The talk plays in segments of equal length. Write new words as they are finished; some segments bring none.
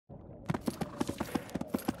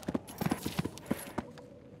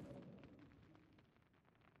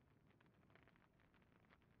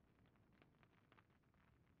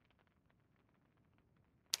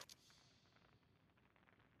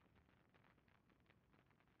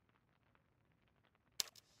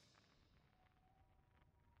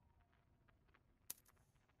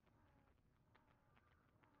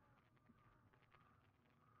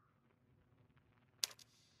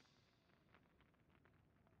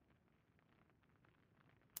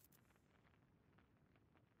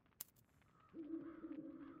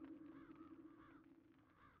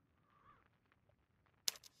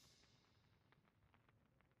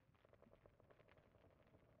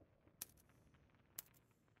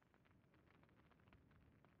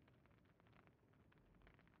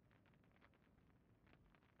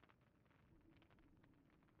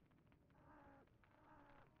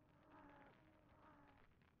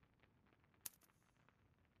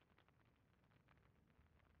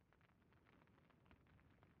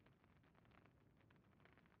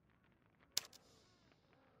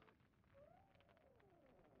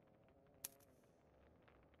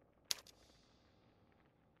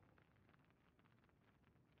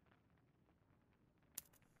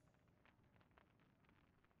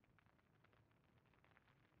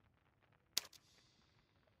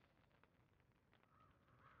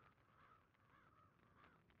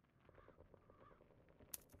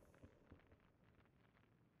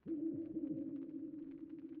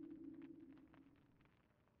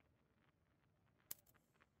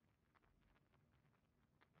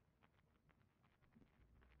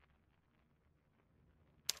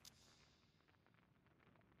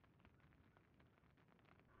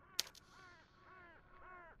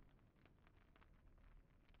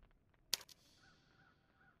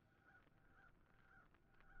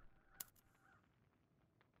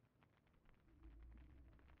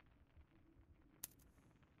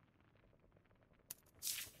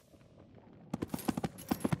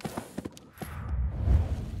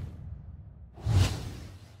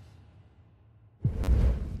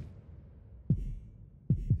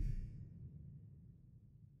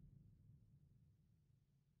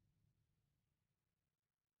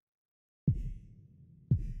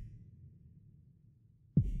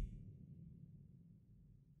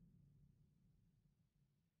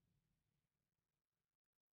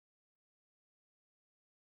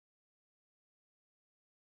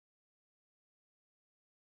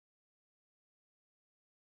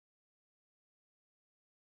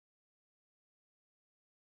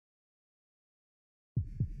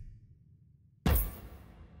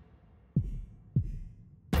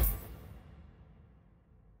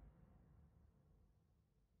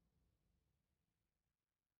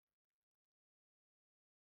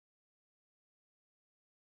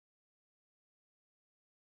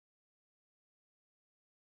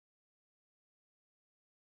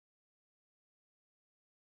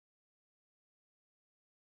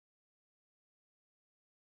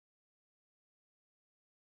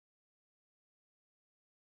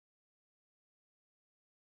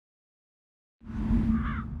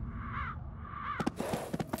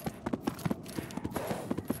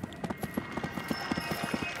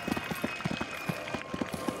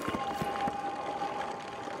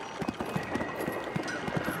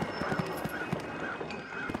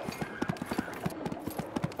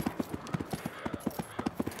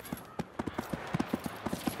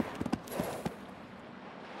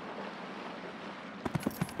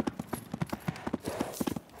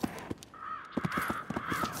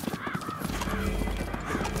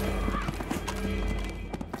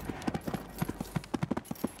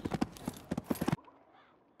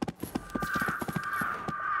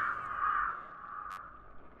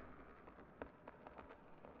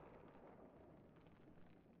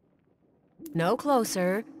No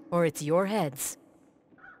closer, or it's your heads.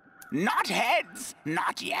 Not heads,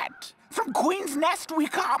 not yet. From Queen's Nest we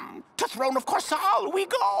come, to Throne of Corsal we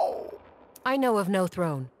go. I know of no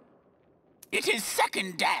throne. It is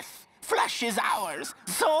second death. Flesh is ours,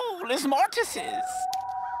 soul is Mortis's.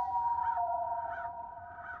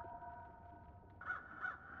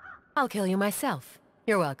 I'll kill you myself.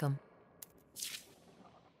 You're welcome.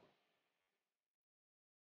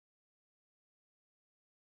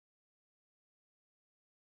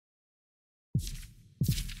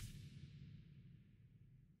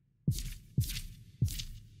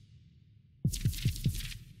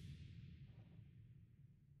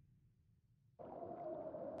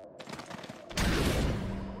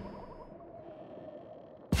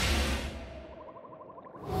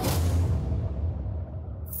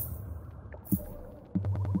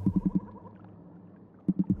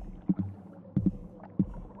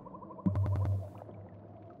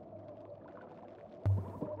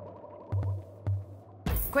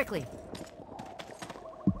 Quickly.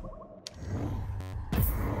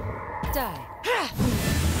 Die.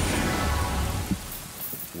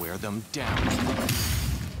 Wear them down.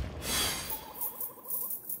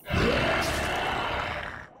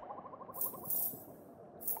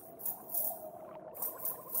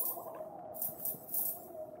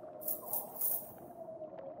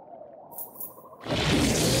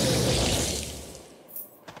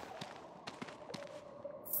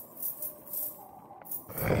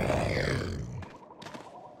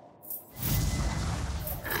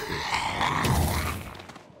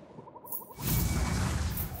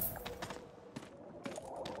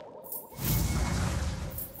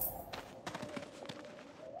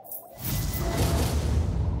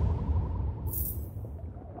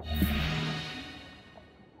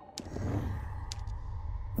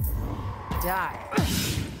 Die.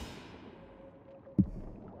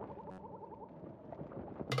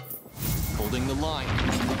 Holding the line.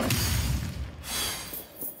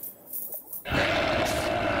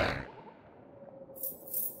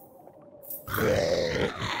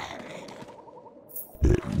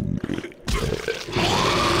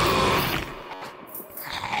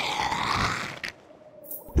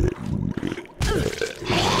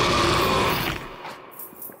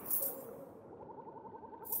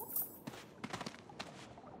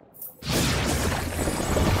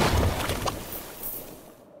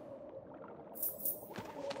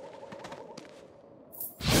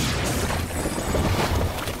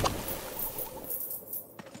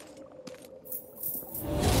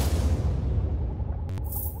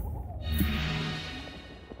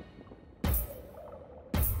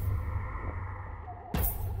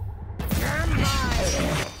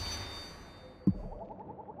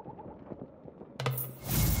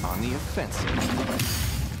 On the offensive.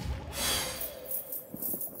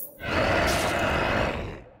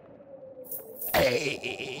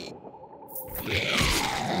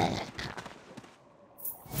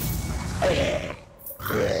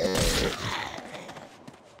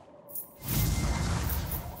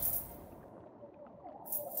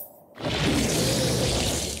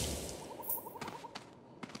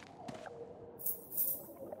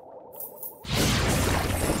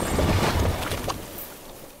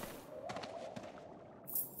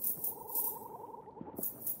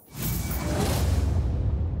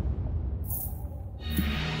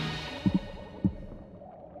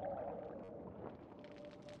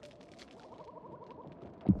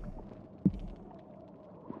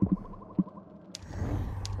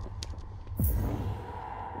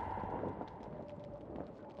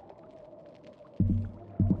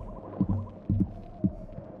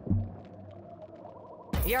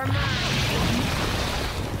 You're mine!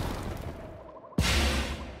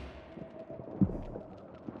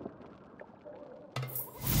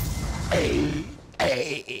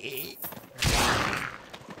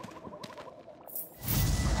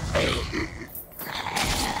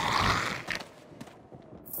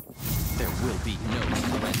 There will be no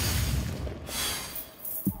surrender.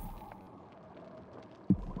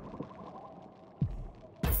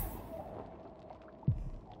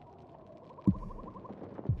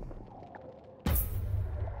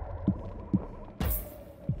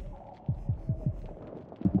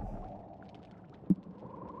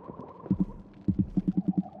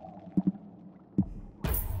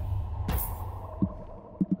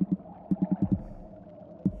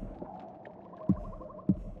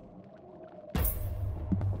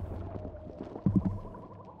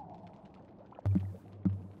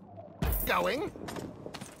 Going?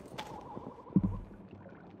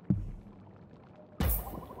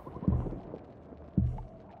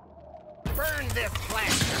 Burn this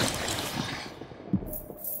flesh!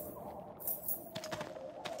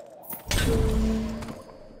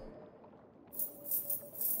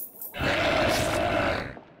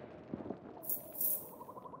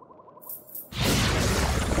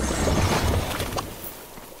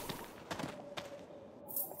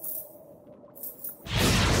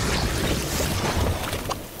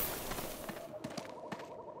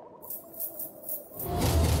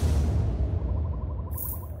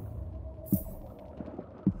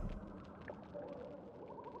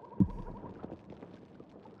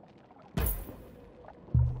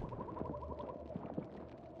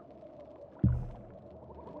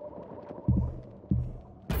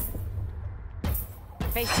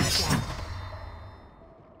 Face your death.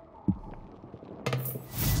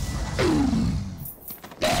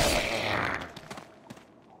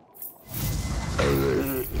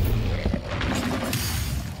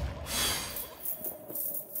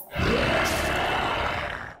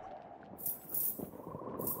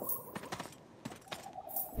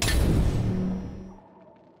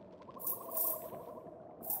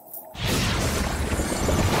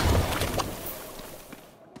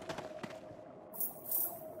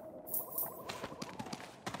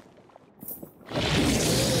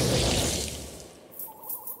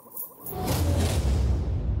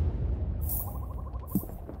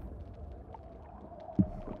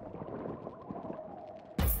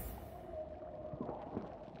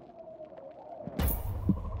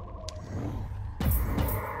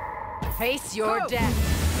 Face your death.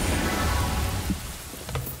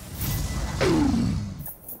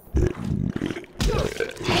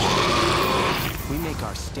 We make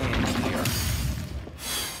our stand here.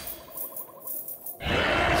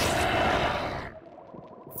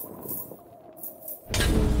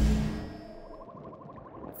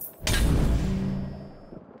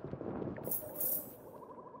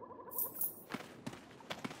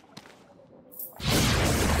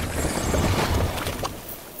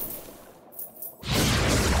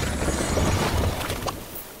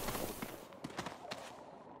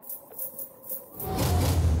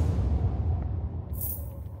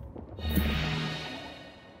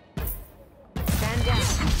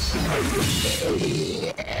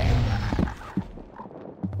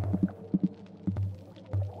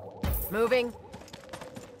 Moving.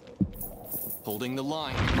 Holding the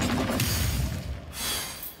line.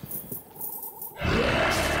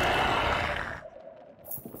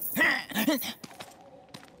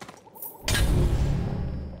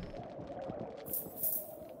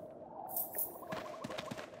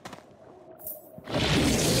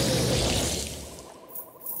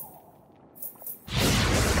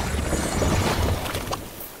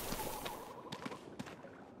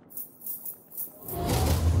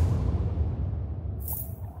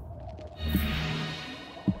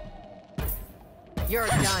 You're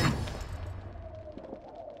done.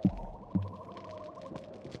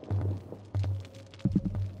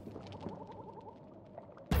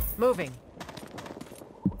 Moving.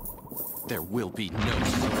 There will be no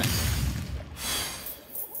surrender.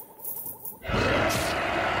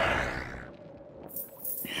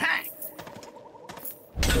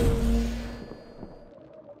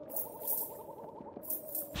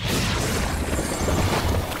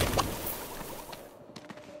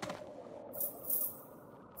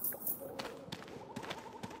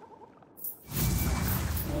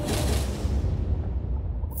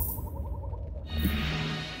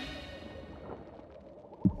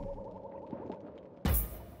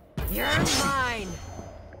 You're mine!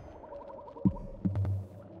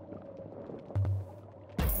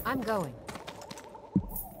 I'm going.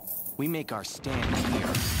 We make our stand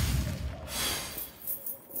here.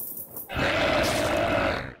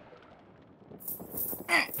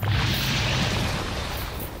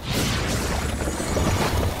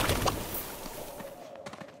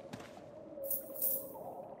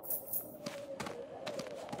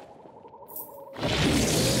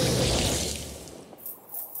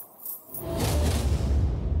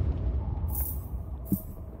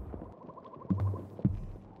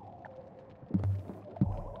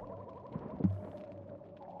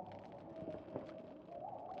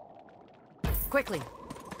 Quickly.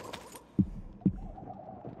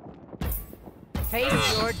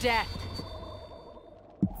 Face your death.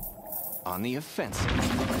 On the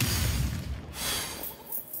offensive.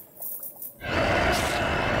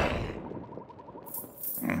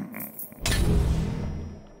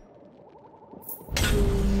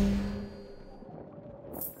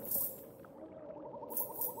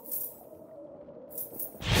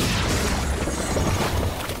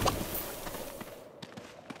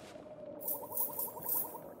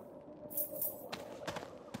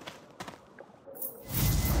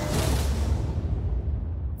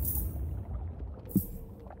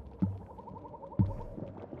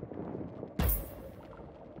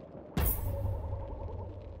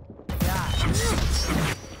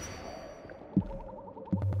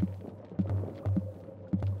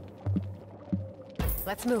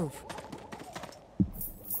 Let's move.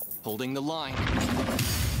 Holding the line.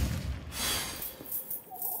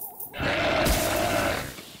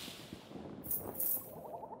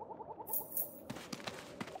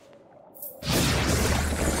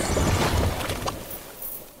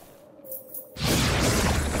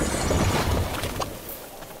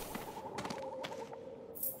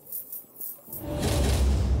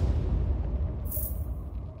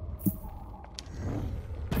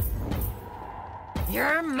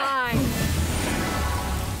 You're mine!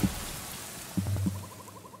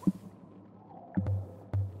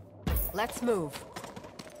 Let's move.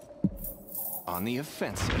 On the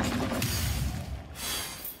offensive.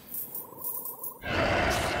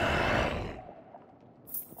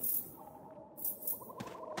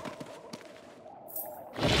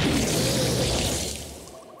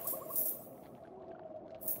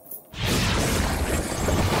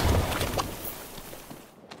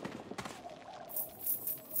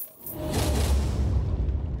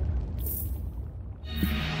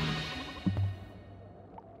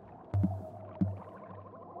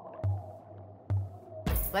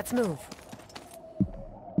 Let's move.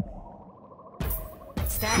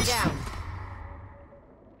 Stand down.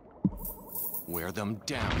 Wear them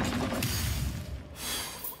down.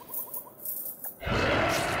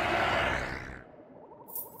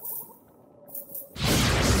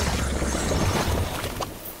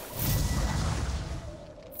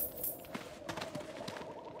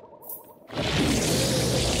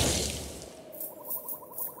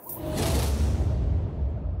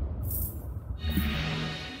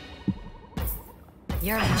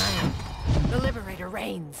 You're mine. The Liberator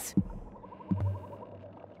reigns.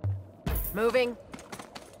 Moving.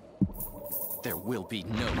 There will be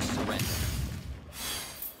no surrender.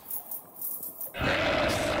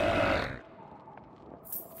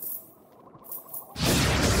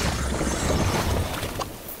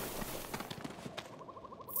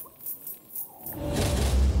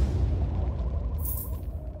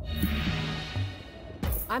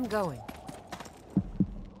 I'm going.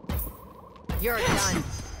 You're done.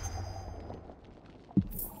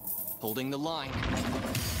 Holding the line.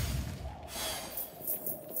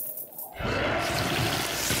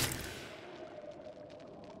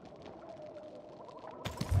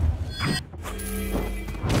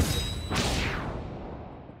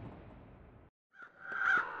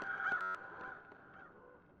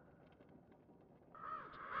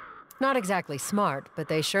 Not exactly smart, but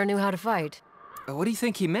they sure knew how to fight. What do you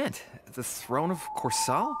think he meant? The throne of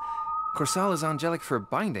Corsal? Corsal is angelic for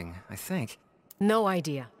binding, I think. No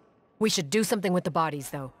idea. We should do something with the bodies,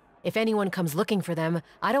 though. If anyone comes looking for them,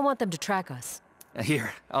 I don't want them to track us.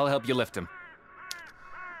 Here, I'll help you lift him.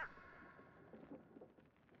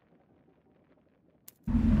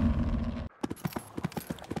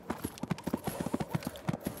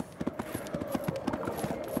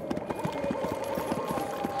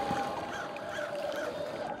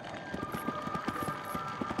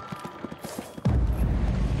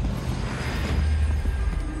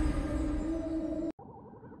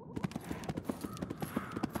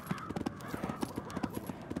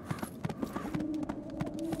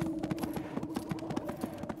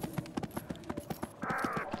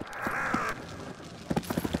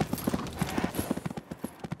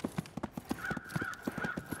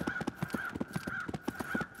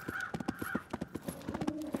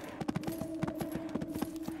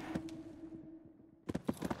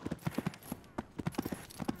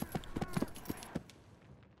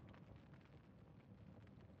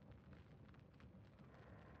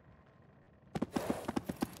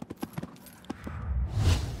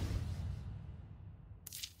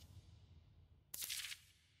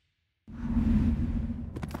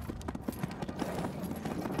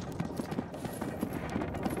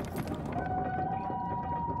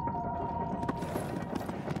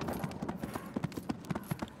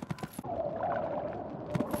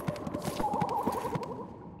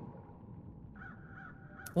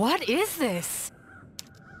 What is this?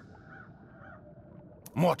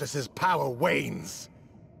 Mortis's power wanes.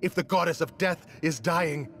 If the goddess of death is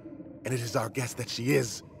dying, and it is our guess that she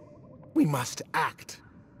is, we must act.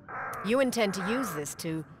 You intend to use this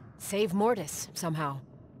to save Mortis, somehow.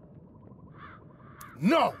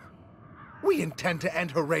 No! We intend to end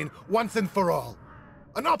her reign once and for all.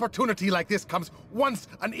 An opportunity like this comes once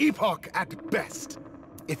an epoch at best.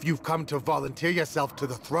 If you've come to volunteer yourself to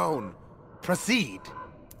the throne, proceed.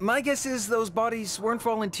 My guess is those bodies weren't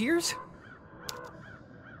volunteers?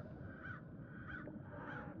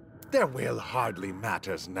 Their will hardly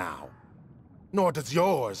matters now. Nor does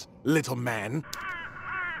yours, little man.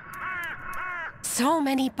 So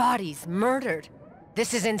many bodies murdered.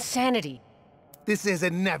 This is insanity. This is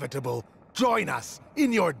inevitable. Join us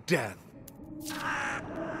in your death.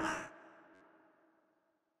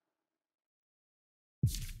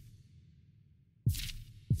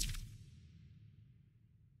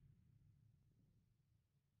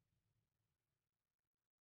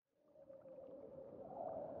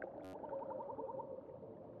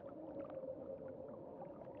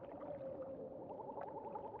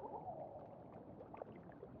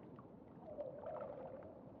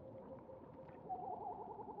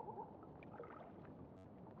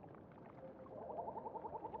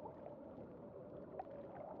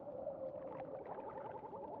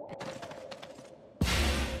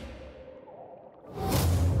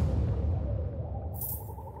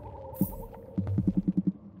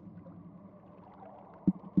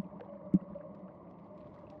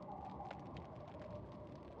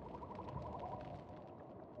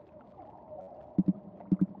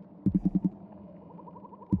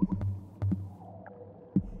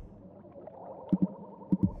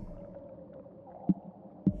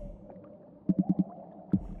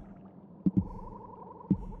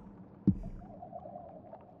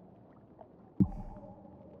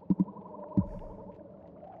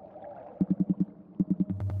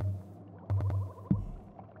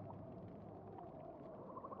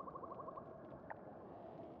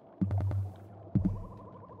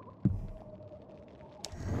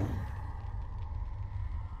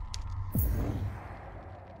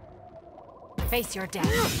 Face your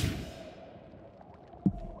death.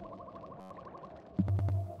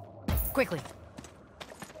 Quickly.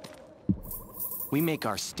 We make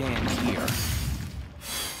our stand here.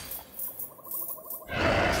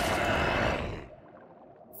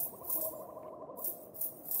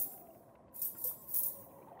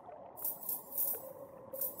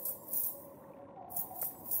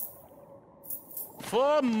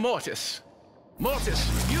 For Mortis.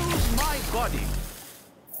 Mortis, use my body.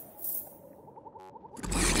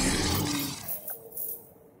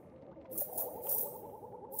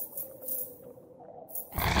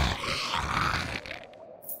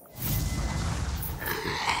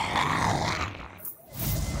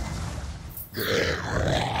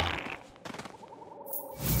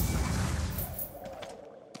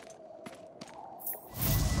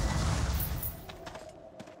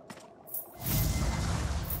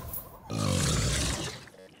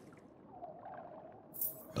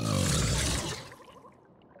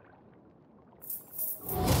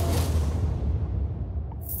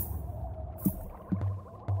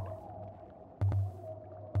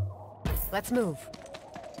 Let's move.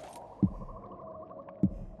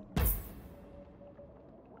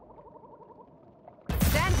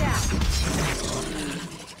 Stand down.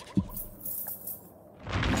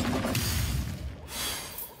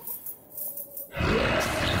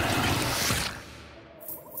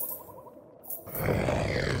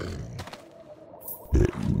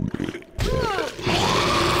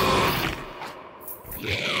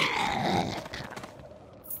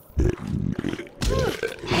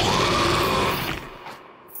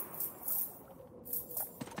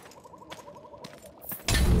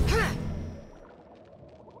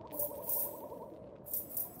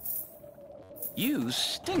 You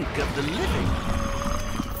stink of the living.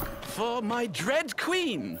 For my dread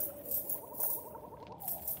queen.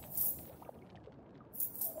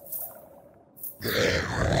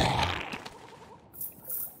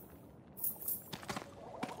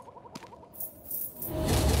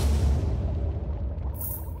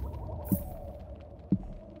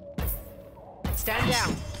 Stand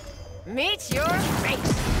down. Meet your fate.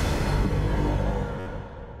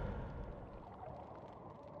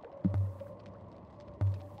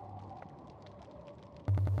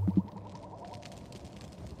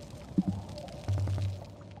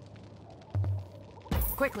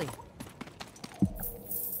 Quickly.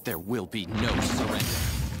 There will be no surrender.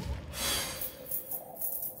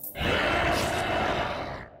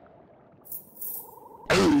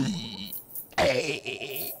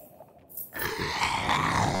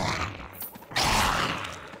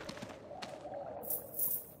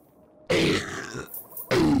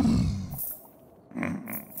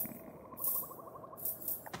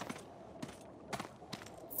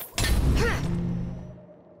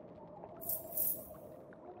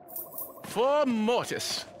 For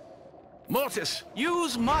Mortis. Mortis,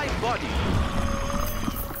 use my body.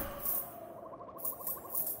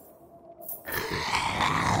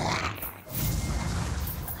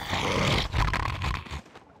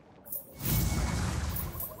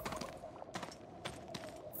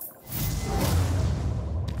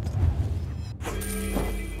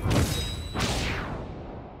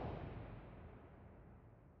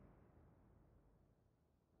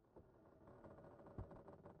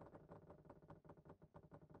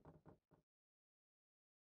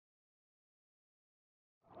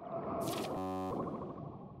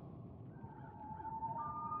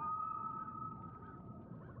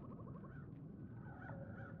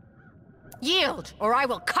 Yield, or I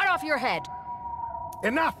will cut off your head.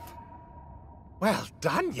 Enough! Well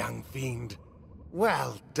done, young fiend.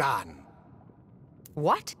 Well done.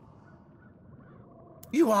 What?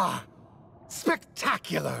 You are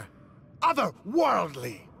spectacular,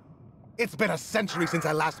 otherworldly. It's been a century since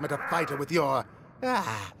I last met a fighter with your,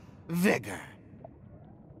 vigor.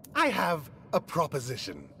 I have a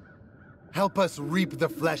proposition. Help us reap the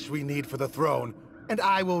flesh we need for the throne, and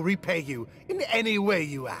I will repay you in any way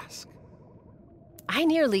you ask. I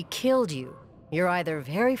nearly killed you. You're either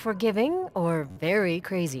very forgiving or very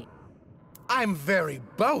crazy. I'm very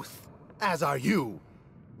both, as are you,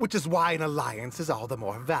 which is why an alliance is all the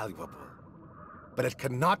more valuable. But it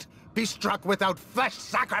cannot be struck without flesh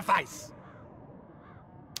sacrifice!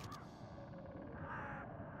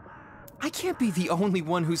 I can't be the only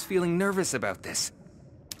one who's feeling nervous about this.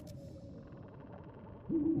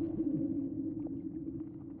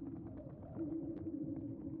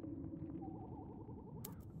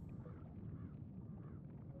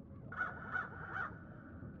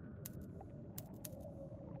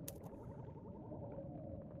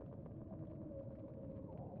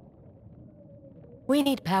 We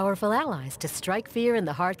need powerful allies to strike fear in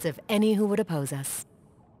the hearts of any who would oppose us.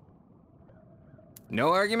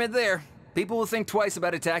 No argument there. People will think twice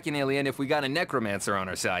about attacking Alien if we got a necromancer on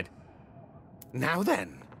our side. Now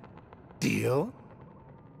then, deal?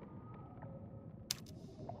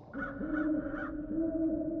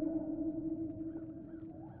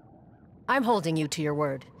 I'm holding you to your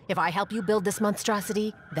word. If I help you build this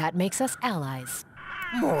monstrosity, that makes us allies.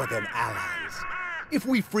 More than allies. If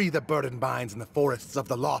we free the burdened minds in the forests of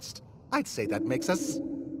the lost, I'd say that makes us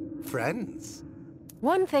friends.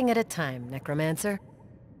 One thing at a time, Necromancer.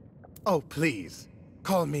 Oh, please,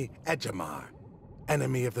 call me Edgemar,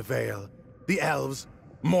 enemy of the Veil, the Elves,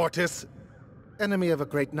 Mortis, enemy of a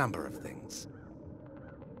great number of things.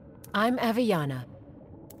 I'm Aviana.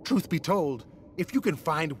 Truth be told, if you can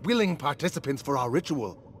find willing participants for our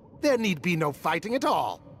ritual, there need be no fighting at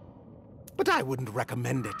all. But I wouldn't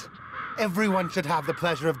recommend it. Everyone should have the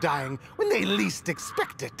pleasure of dying when they least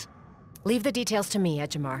expect it. Leave the details to me,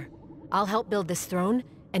 Edgemar. I'll help build this throne,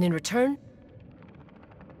 and in return...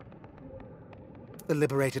 The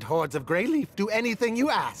liberated hordes of Greyleaf do anything you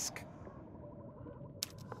ask.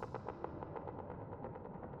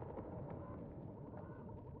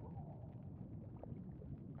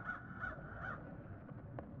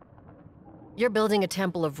 You're building a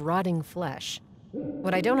temple of rotting flesh.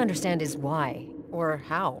 What I don't understand is why, or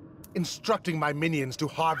how. Instructing my minions to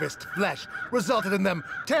harvest flesh resulted in them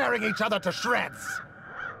tearing each other to shreds.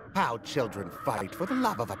 How children fight for the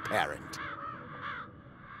love of a parent.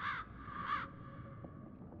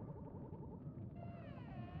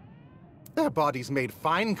 Their bodies made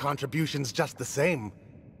fine contributions just the same.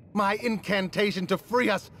 My incantation to free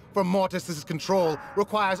us from Mortis's control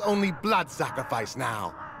requires only blood sacrifice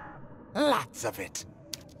now. Lots of it.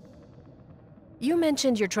 You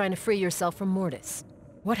mentioned you're trying to free yourself from Mortis.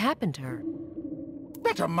 What happened to her?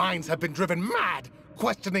 Better minds have been driven mad,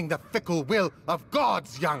 questioning the fickle will of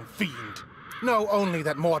God's young fiend. Know only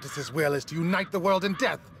that Mortis's will is to unite the world in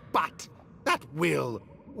death, but that will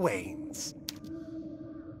wanes.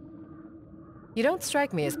 You don't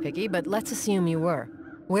strike me as picky, but let's assume you were.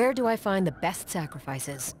 Where do I find the best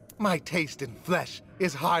sacrifices? My taste in flesh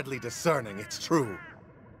is hardly discerning, it's true.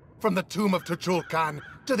 From the tomb of Tuchulkan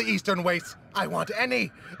to the eastern wastes, I want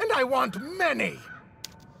any, and I want many!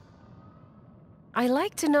 I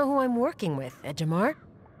like to know who I'm working with, Edgemar.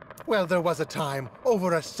 Well, there was a time,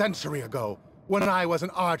 over a century ago, when I was an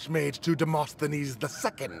archmage to Demosthenes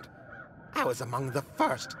II. I was among the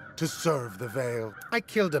first to serve the Veil. I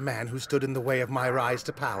killed a man who stood in the way of my rise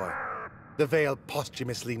to power. The Veil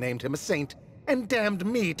posthumously named him a saint, and damned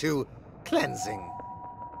me to cleansing.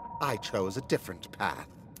 I chose a different path.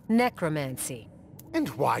 Necromancy. And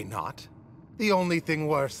why not? The only thing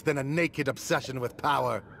worse than a naked obsession with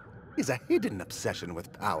power is a hidden obsession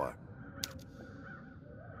with power.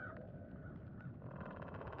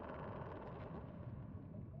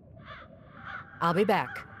 I'll be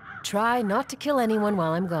back. Try not to kill anyone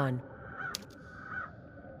while I'm gone.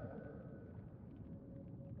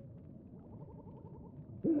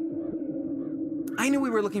 I knew we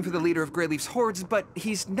were looking for the leader of Greyleaf's hordes, but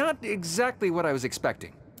he's not exactly what I was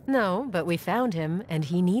expecting. No, but we found him, and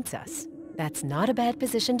he needs us. That's not a bad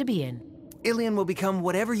position to be in. Ilian will become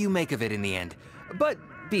whatever you make of it in the end. But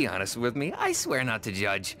be honest with me, I swear not to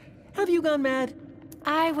judge. Have you gone mad?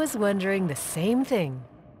 I was wondering the same thing.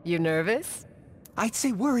 You nervous? I'd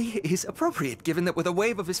say worry is appropriate, given that with a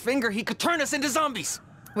wave of his finger, he could turn us into zombies!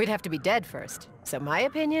 We'd have to be dead first. So my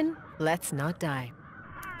opinion, let's not die.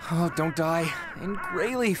 Oh, don't die. In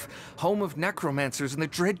Greyleaf, home of necromancers and the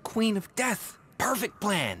dread queen of death. Perfect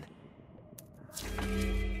plan.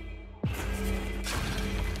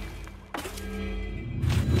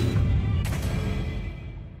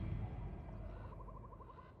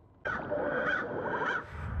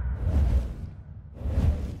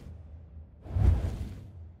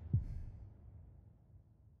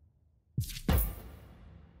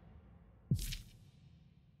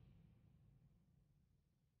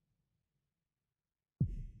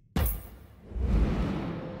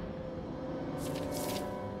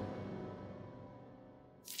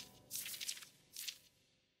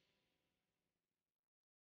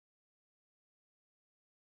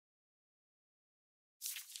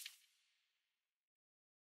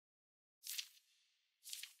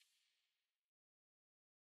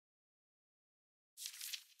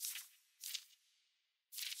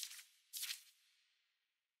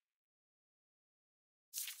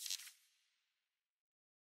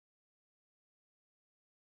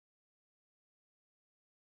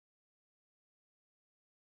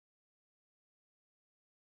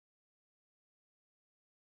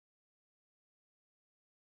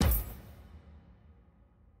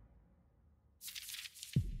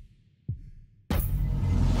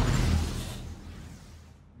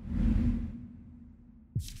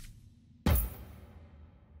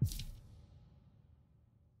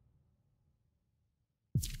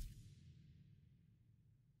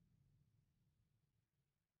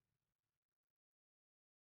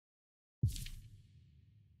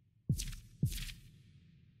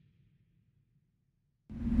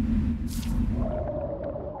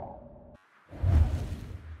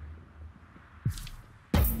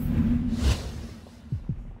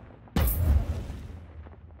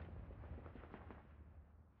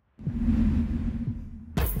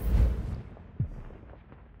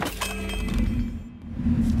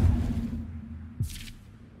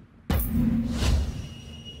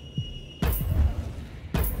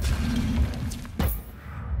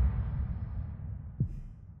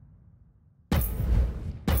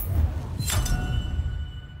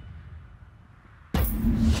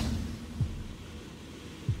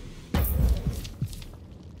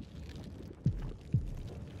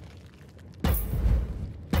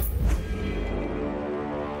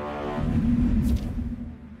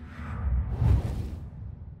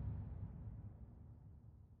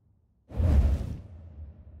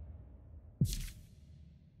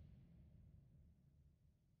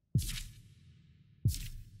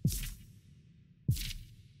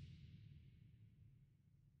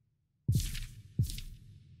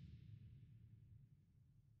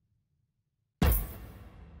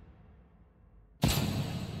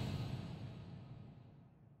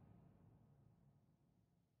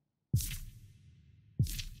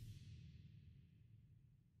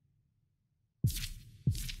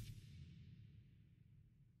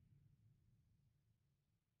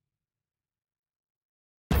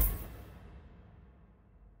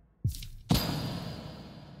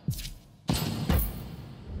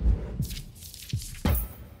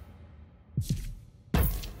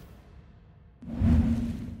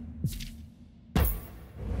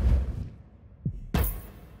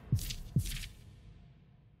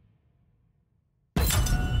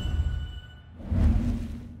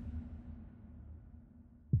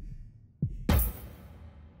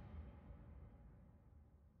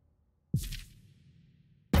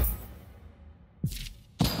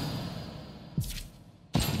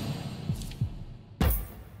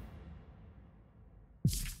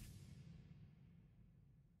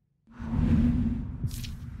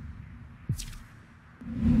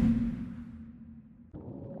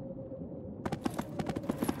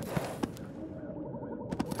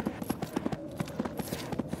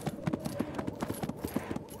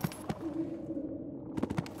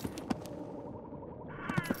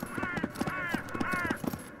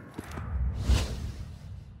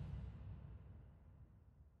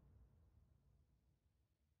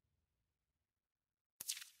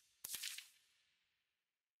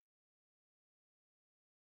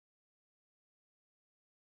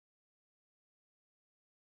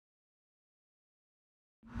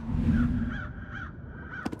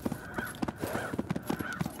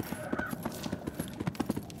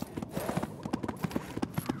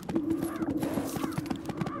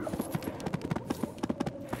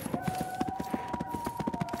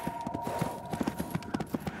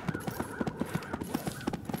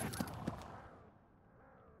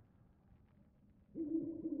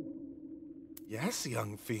 Yes,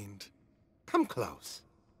 young fiend. Come close.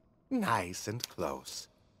 Nice and close.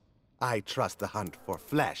 I trust the hunt for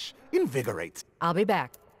flesh invigorates. I'll be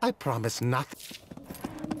back. I promise nothing.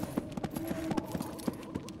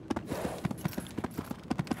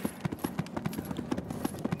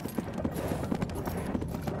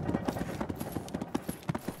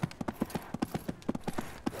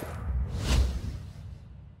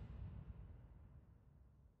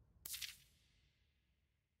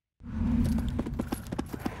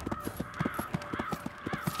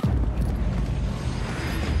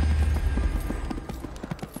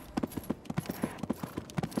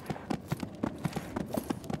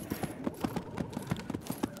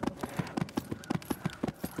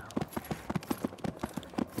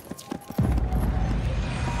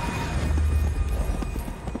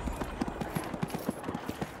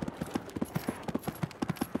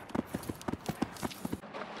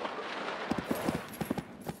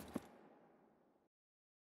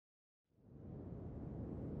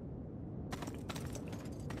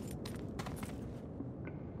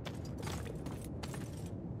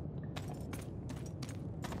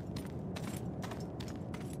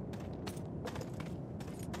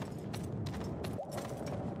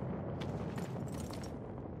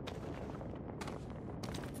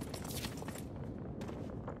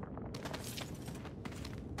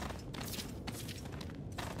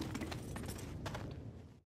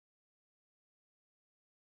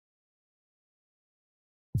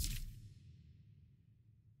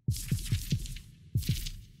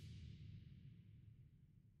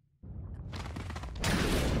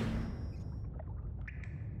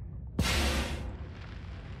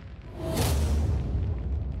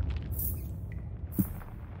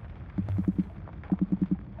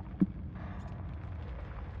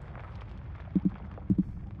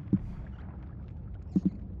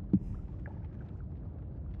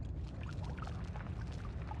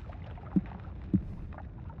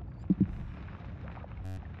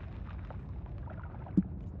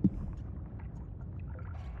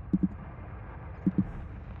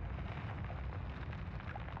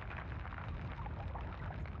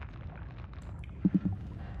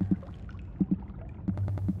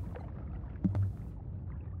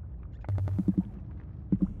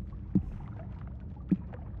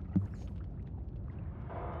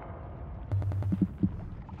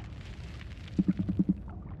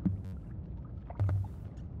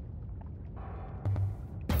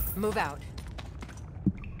 Move out.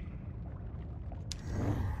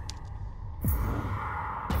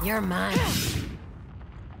 You're mine.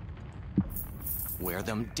 Wear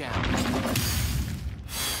them down.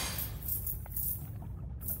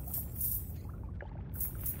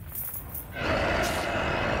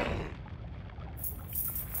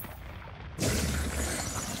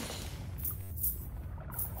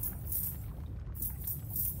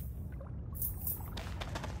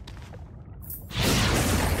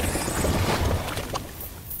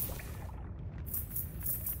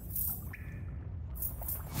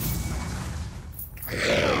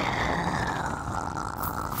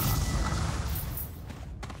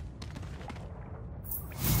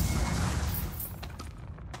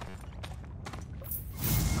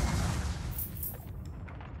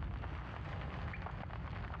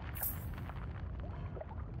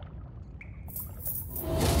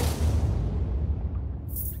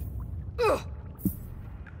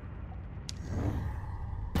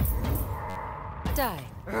 Die.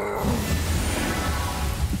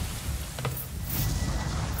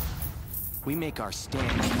 We make our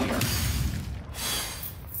stand here.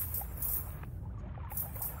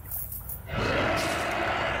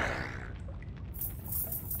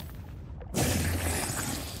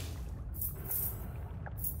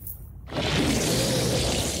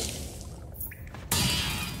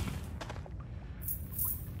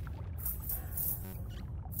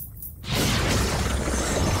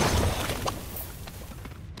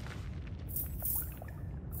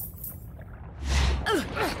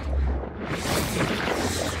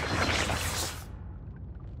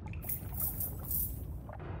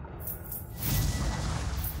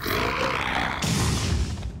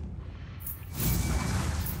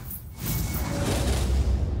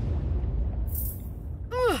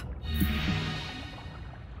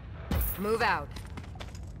 Move out.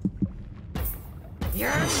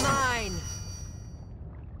 You're mine!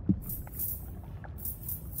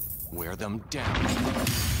 Wear them down.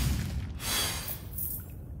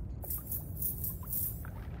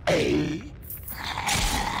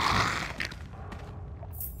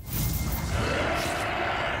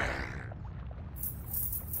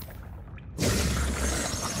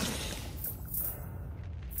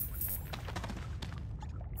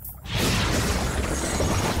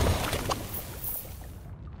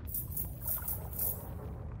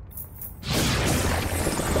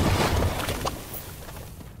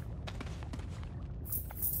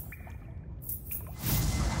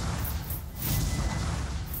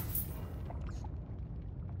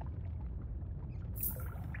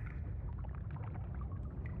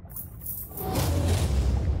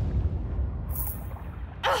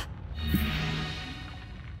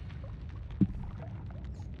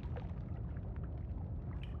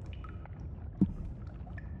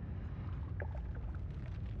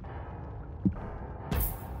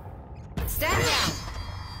 Stand down!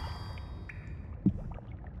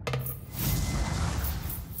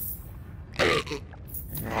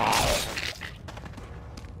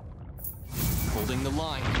 Holding the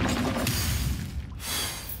line.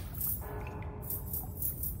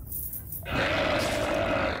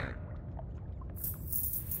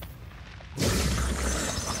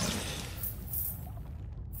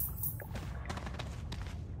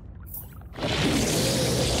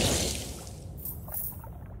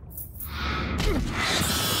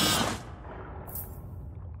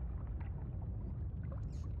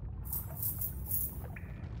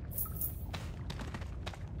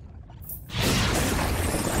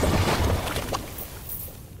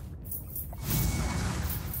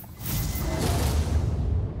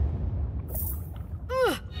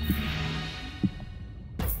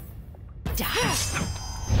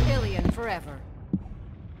 Alien forever.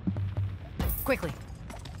 Quickly.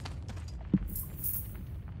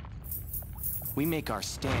 We make our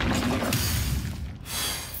stand here.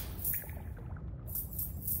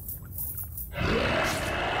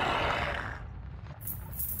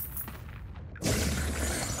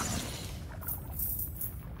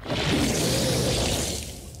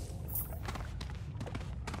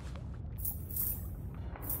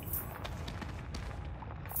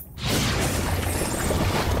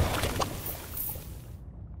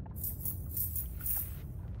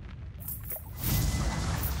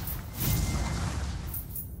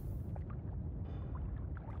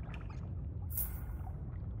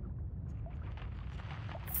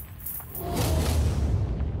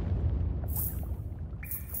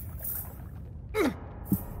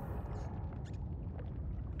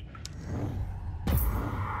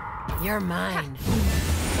 You're mine.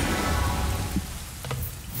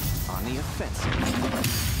 On the offensive.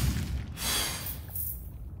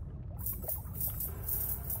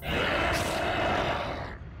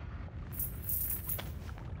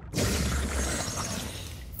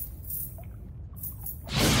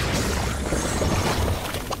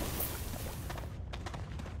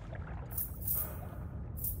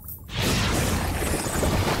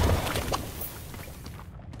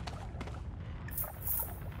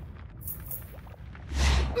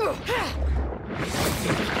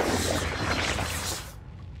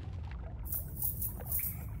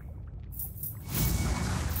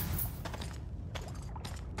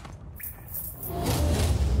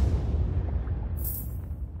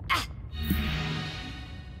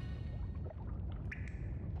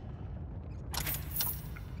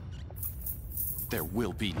 There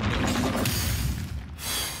will be no...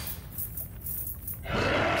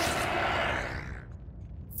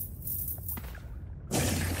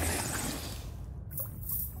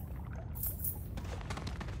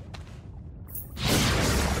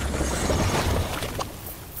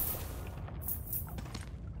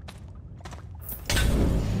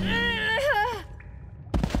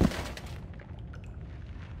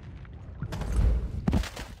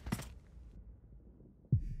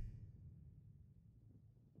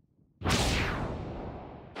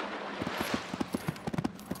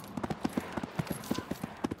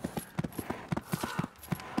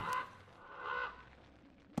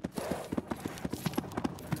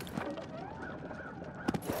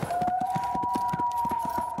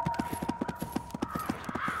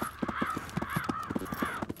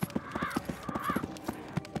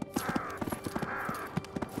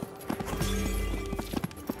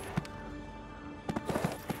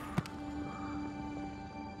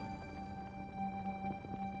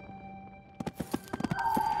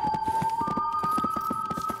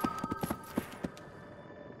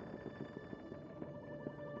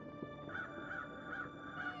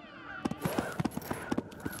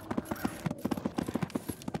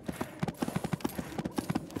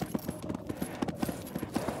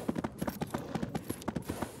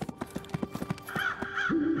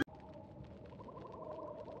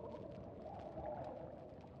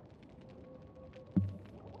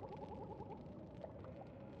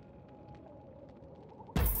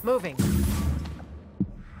 Moving.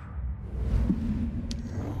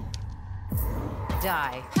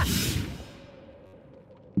 Die. Ha.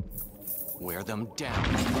 Wear them down.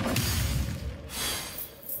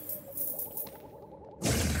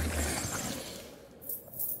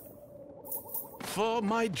 For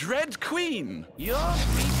my dread queen, your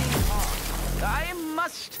beating heart. I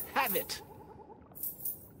must have it.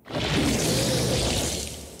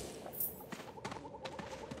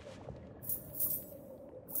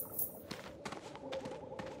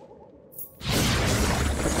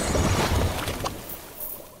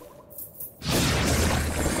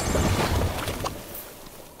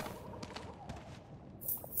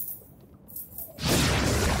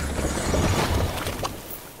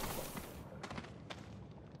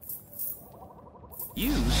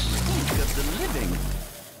 You speak of the living.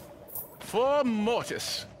 For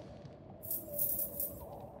Mortis.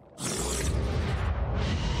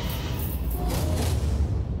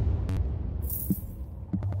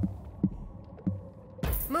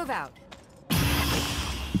 Move out.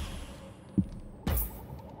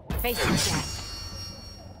 Face your death.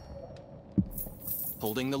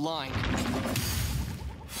 Holding the line.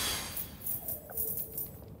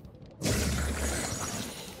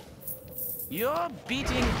 Your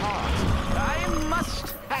beating heart. I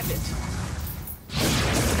must have it.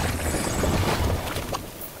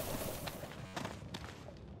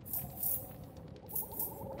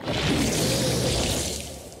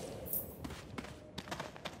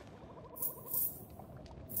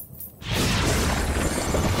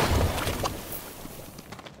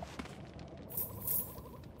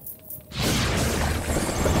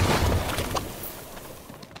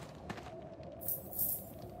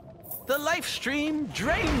 The life stream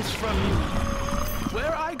drains from you.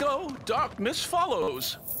 Where I go, darkness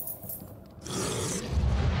follows.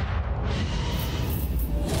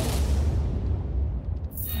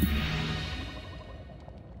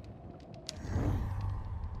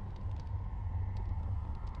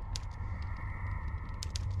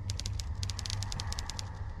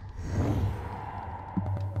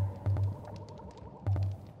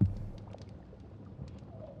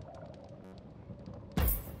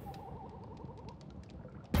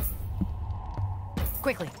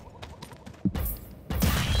 Quickly.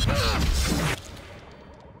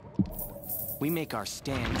 We make our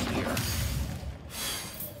stand here.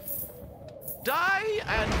 Die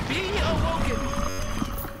and be awoken.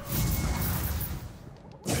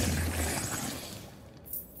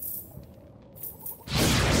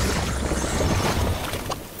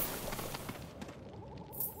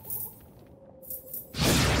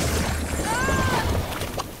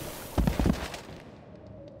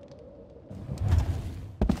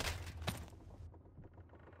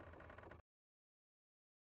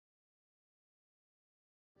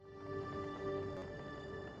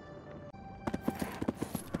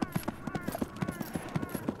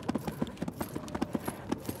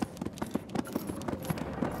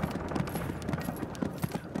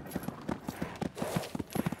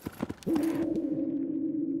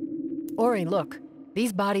 Ori, look.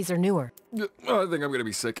 These bodies are newer. I think I'm gonna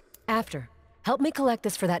be sick. After. Help me collect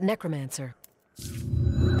this for that necromancer.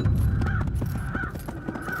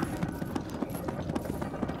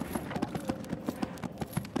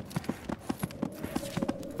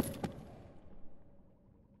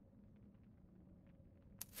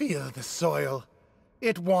 Feel the soil.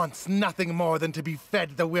 It wants nothing more than to be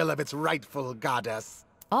fed the will of its rightful goddess.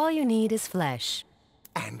 All you need is flesh.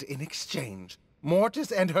 And in exchange,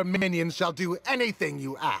 Mortis and her minions shall do anything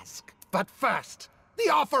you ask. But first, the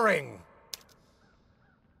offering!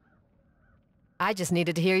 I just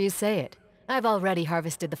needed to hear you say it. I've already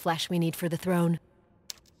harvested the flesh we need for the throne.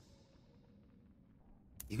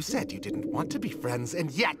 You said you didn't want to be friends, and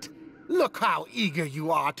yet, look how eager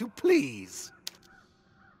you are to please.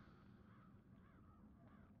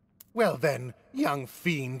 Well then, young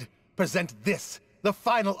fiend, present this, the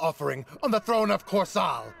final offering on the throne of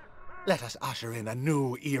Korsal. Let us usher in a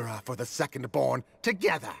new era for the Second-Born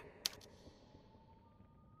together.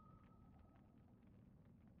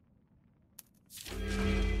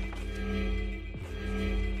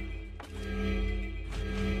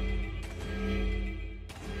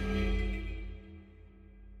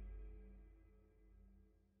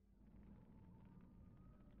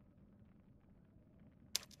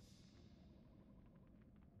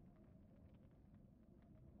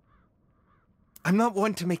 I'm not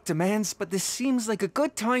one to make demands, but this seems like a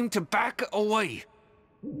good time to back away.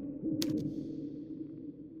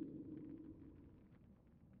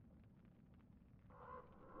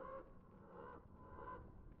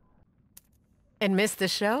 And miss the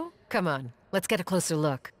show? Come on, let's get a closer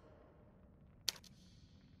look.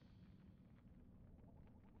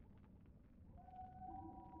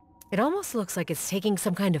 It almost looks like it's taking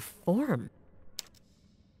some kind of form.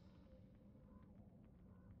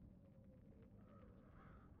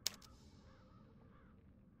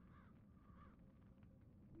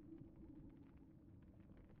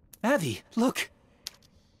 Abby, look!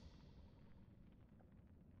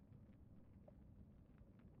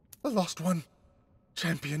 The lost one.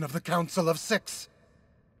 Champion of the Council of Six.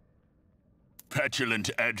 Petulant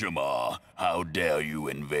Ejimar, how dare you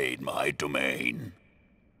invade my domain?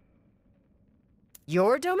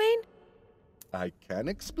 Your domain? I can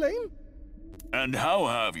explain. And how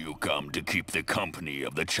have you come to keep the company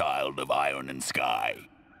of the Child of Iron and Sky?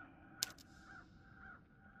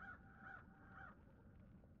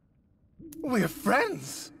 We're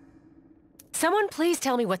friends. Someone please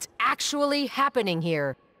tell me what's actually happening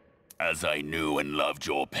here. As I knew and loved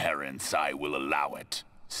your parents, I will allow it.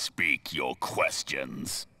 Speak your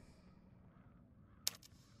questions.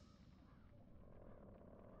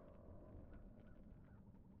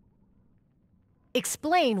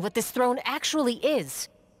 Explain what this throne actually is.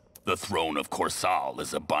 The Throne of Korsal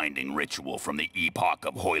is a binding ritual from the epoch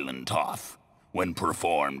of Hoyland Toth. When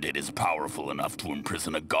performed, it is powerful enough to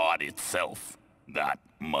imprison a god itself. That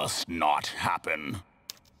must not happen.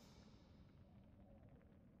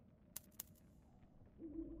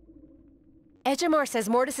 Ejimar says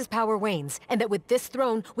Mortis's power wanes, and that with this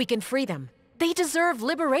throne, we can free them. They deserve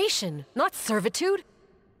liberation, not servitude.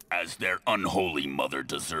 As their unholy mother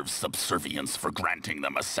deserves subservience for granting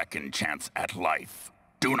them a second chance at life.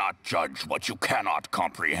 Do not judge what you cannot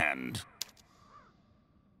comprehend.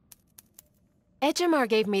 Ejimar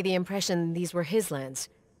gave me the impression these were his lands,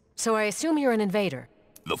 so I assume you're an invader.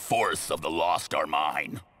 The force of the lost are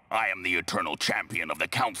mine. I am the eternal champion of the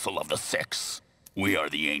Council of the Six. We are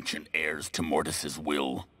the ancient heirs to Mortis's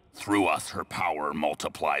will. Through us, her power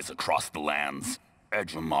multiplies across the lands.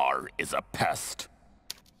 Ejimar is a pest.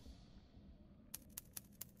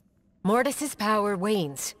 Mortis's power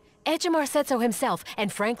wanes. Ejimar said so himself,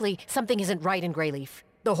 and frankly, something isn't right in Greyleaf.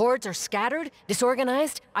 The hordes are scattered,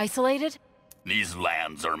 disorganized, isolated. These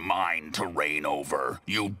lands are mine to reign over.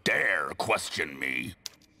 You dare question me?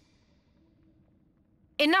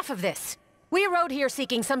 Enough of this. We rode here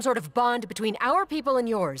seeking some sort of bond between our people and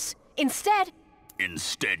yours. Instead,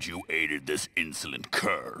 you aided this insolent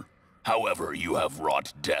cur. However, you have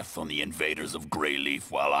wrought death on the invaders of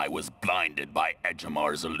Greyleaf while I was blinded by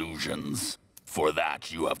Ejimar's illusions. For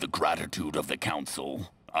that, you have the gratitude of the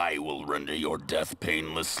Council. I will render your death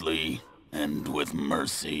painlessly, and with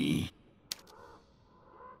mercy.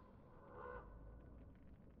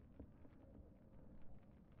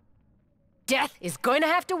 death is going to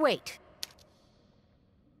have to wait.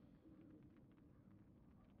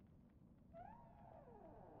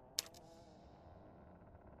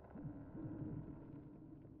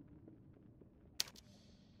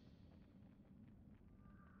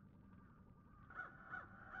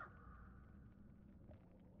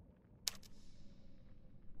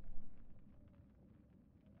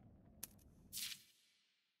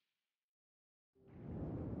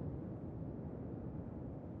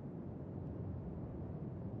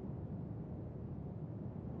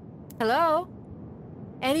 Hello?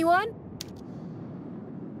 Anyone?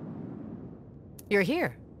 You're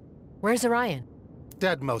here. Where's Orion?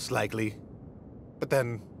 Dead, most likely. But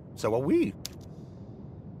then, so are we.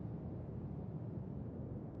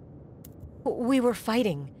 We were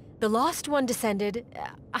fighting. The Lost One descended.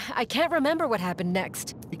 I can't remember what happened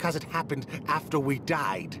next. Because it happened after we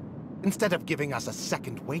died. Instead of giving us a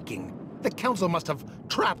second waking, the Council must have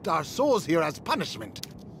trapped our souls here as punishment.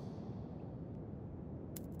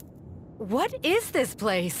 What is this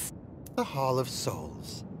place? The Hall of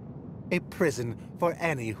Souls. A prison for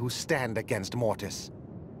any who stand against Mortis.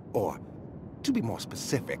 Or, to be more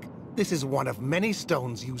specific, this is one of many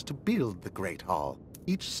stones used to build the Great Hall.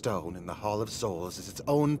 Each stone in the Hall of Souls is its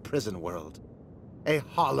own prison world. A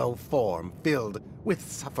hollow form filled with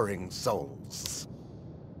suffering souls.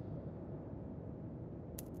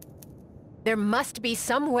 There must be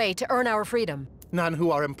some way to earn our freedom. None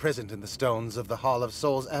who are imprisoned in the stones of the Hall of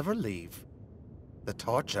Souls ever leave. The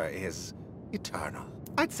torture is eternal.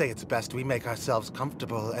 I'd say it's best we make ourselves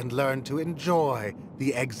comfortable and learn to enjoy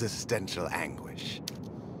the existential anguish.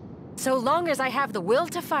 So long as I have the will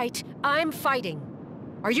to fight, I'm fighting.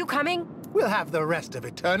 Are you coming? We'll have the rest of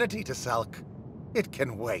eternity to sulk. It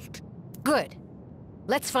can wait. Good.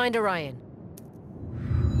 Let's find Orion.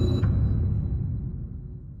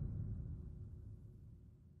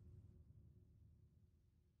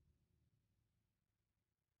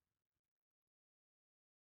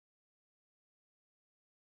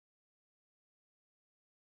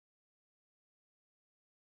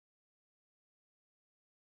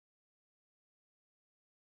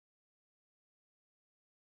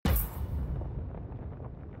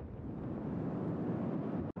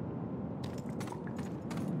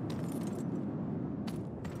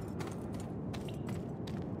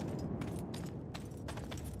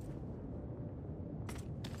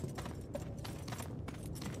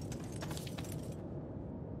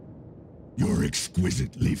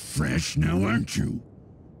 exquisitely fresh now, aren't you?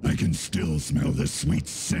 I can still smell the sweet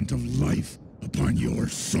scent of life upon your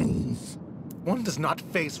souls. One does not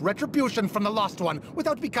face retribution from the Lost One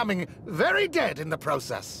without becoming very dead in the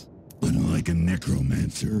process. Unlike a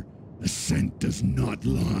necromancer, a scent does not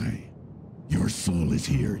lie. Your soul is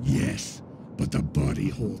here, yes, but the body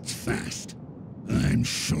holds fast. I'm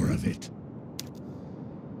sure of it.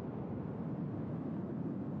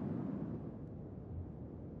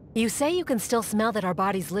 You say you can still smell that our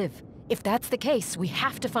bodies live. If that's the case, we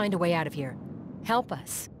have to find a way out of here. Help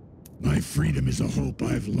us. My freedom is a hope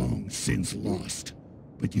I've long since lost.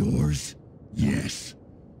 But yours? Yes.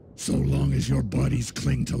 So long as your bodies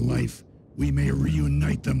cling to life, we may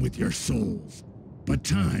reunite them with your souls. But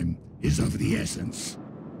time is of the essence.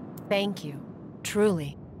 Thank you.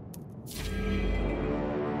 Truly.